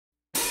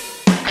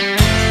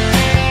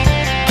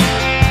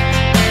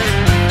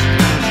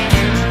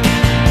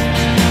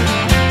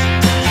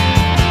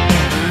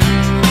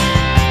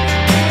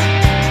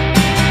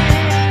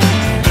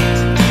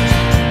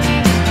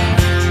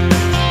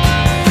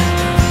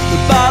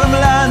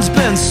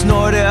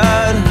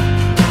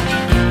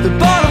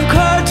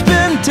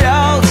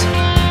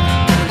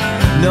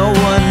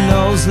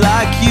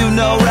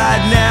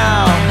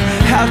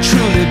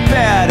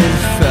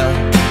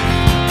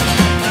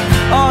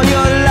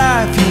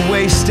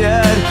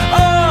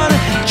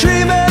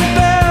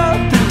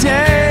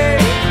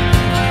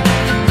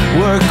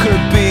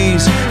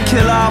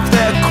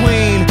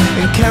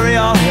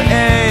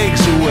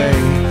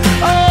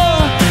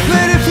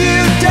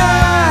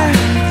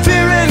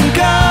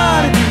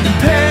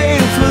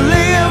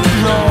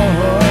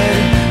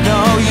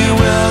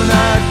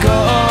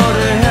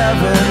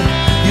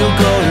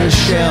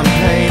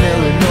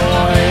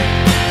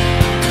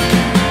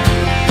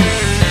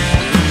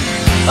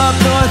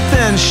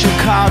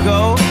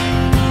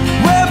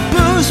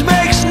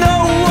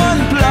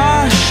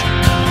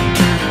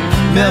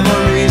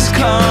Memories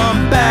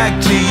come back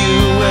to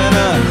you in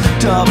a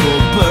double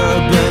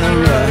bourbon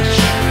rush.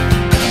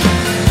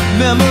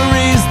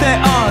 Memories, they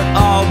aren't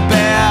all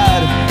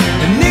bad,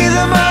 and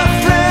neither my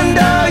friend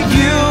are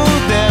you.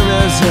 There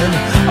is an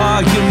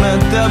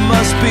argument, there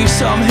must be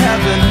some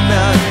heaven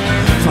meant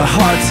for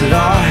hearts that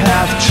are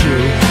half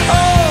true.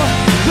 Oh,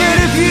 but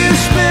if you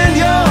spend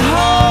your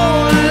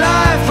whole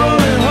life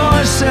rolling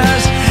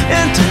horses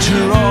into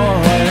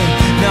Troy,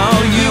 no,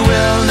 you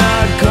will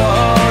not go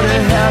to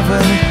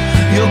heaven.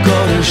 You'll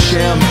go to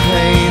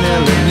Champaign,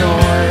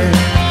 Illinois.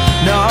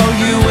 No,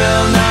 you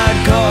will not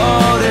go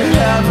to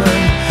heaven.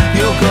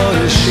 You'll go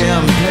to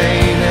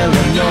Champaign,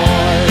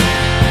 Illinois.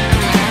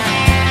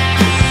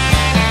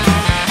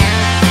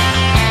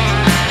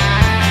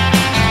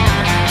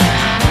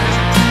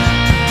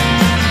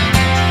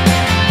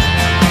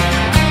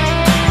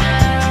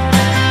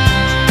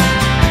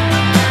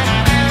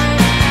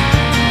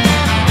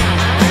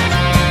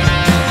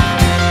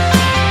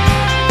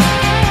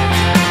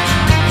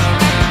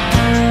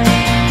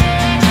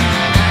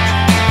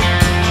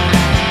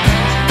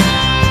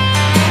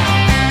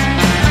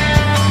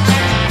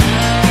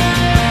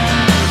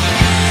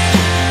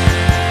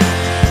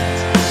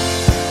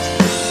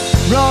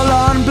 Roll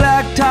on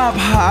blacktop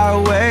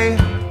highway,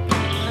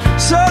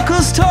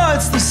 circles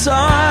towards the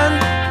sun.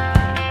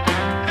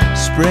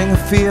 Spring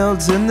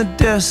fields in the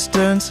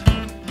distance,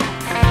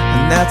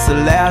 and that's the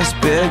last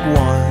big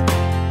one.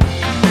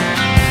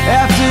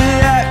 After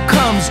that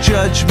comes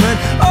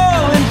judgment.